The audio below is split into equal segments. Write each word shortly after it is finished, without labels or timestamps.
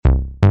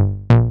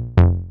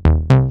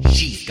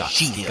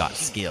She's got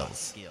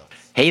skills.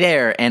 Hey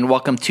there, and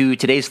welcome to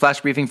today's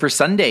flash briefing for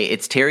Sunday.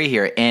 It's Terry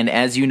here, and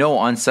as you know,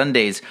 on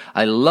Sundays,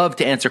 I love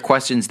to answer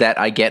questions that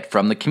I get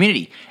from the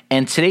community.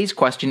 And today's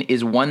question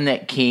is one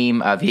that came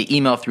via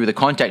email through the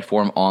contact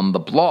form on the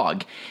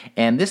blog.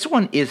 And this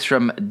one is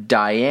from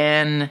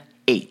Diane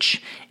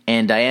H.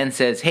 And Diane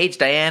says, hey, it's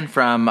Diane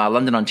from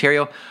London,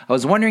 Ontario. I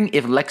was wondering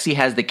if Lexi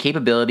has the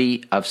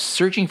capability of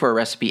searching for a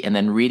recipe and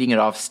then reading it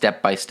off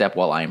step by step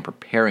while I am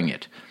preparing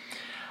it.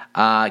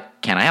 Can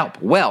I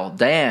help? Well,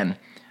 Diane,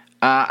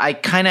 I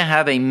kind of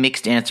have a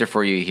mixed answer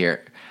for you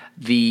here.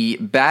 The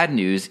bad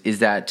news is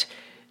that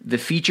the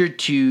feature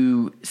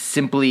to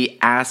simply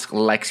ask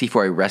Lexi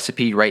for a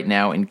recipe right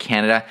now in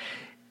Canada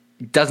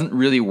doesn't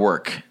really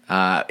work.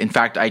 In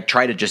fact, I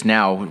tried it just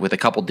now with a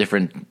couple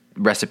different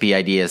recipe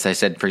ideas. I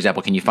said, for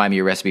example, can you find me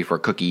a recipe for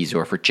cookies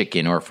or for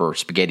chicken or for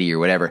spaghetti or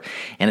whatever?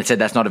 And it said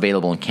that's not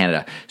available in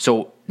Canada.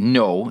 So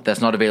no, that's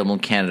not available in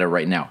Canada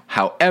right now.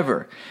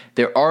 However,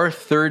 there are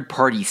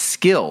third-party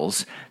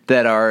skills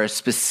that are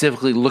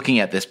specifically looking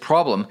at this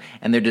problem,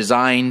 and they're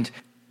designed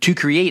to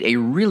create a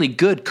really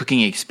good cooking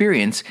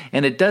experience,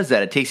 and it does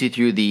that. It takes you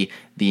through the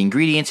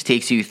ingredients, it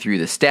takes you through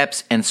the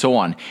steps, and so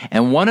on.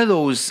 And one of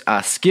those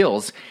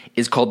skills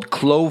is called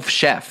Clove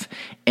Chef.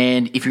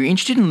 And if you're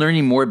interested in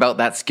learning more about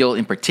that skill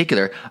in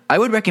particular, I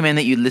would recommend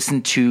that you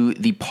listen to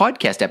the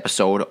podcast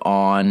episode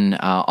on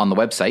the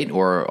website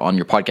or on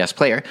your podcast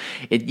player.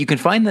 You can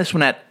find this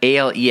one at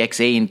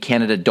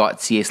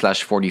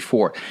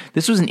alexaincanada.ca/44.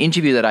 This was an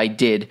interview that I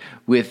did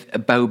with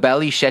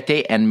Bahubali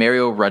Shetty and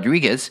Mario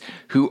Rodriguez,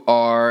 who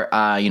are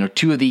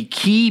two of the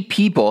key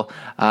people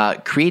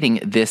creating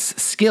this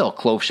skill,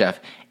 Clove Chef.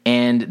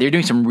 And they're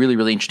doing some really,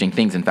 really interesting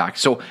things, in fact.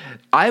 So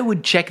I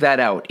would check that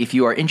out. If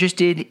you are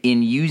interested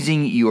in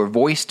using your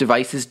voice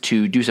devices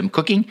to do some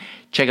cooking,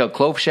 check out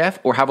Clove Chef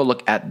or have a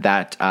look at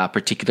that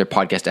particular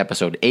podcast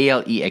episode,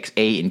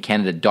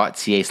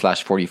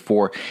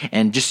 alexaincanada.ca/44.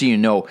 And just so you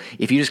know,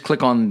 if you just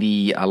click on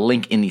the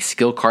link in the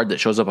skill card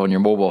that shows up on your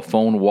mobile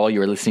phone while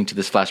you're listening to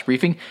this flash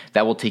briefing,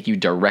 that will take you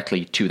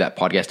directly to that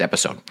podcast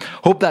episode.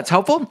 Hope that's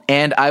helpful,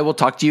 and I will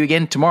talk to you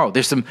again tomorrow.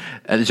 There's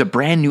a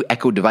brand new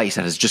Echo device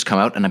that has just come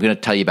out, and I'm going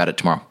to tell you about it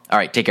tomorrow. All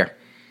right, take care.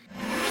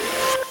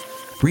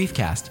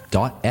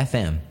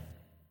 Briefcast.fm